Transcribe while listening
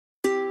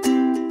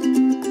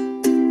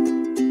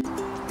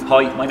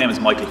Hi, my name is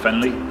Michael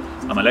Fennelly.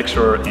 I'm a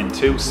lecturer in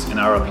TUS in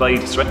our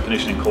Applied Strength and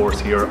Conditioning course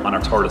here on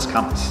our Thurles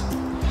campus.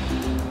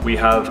 We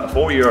have a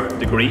 4-year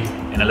degree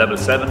in a level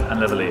 7 and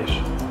level 8.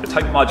 The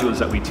type of modules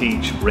that we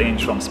teach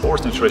range from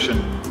sports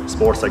nutrition,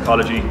 sports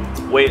psychology,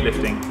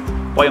 weightlifting,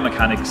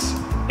 biomechanics,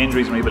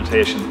 injuries and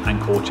rehabilitation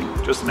and coaching,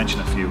 just to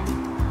mention a few.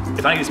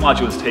 If any of these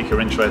modules take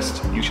your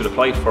interest, you should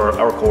apply for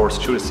our course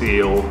through the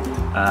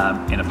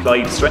CAO in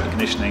Applied Strength and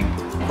Conditioning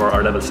for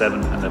our level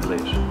 7 and level 8.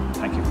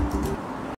 Thank you.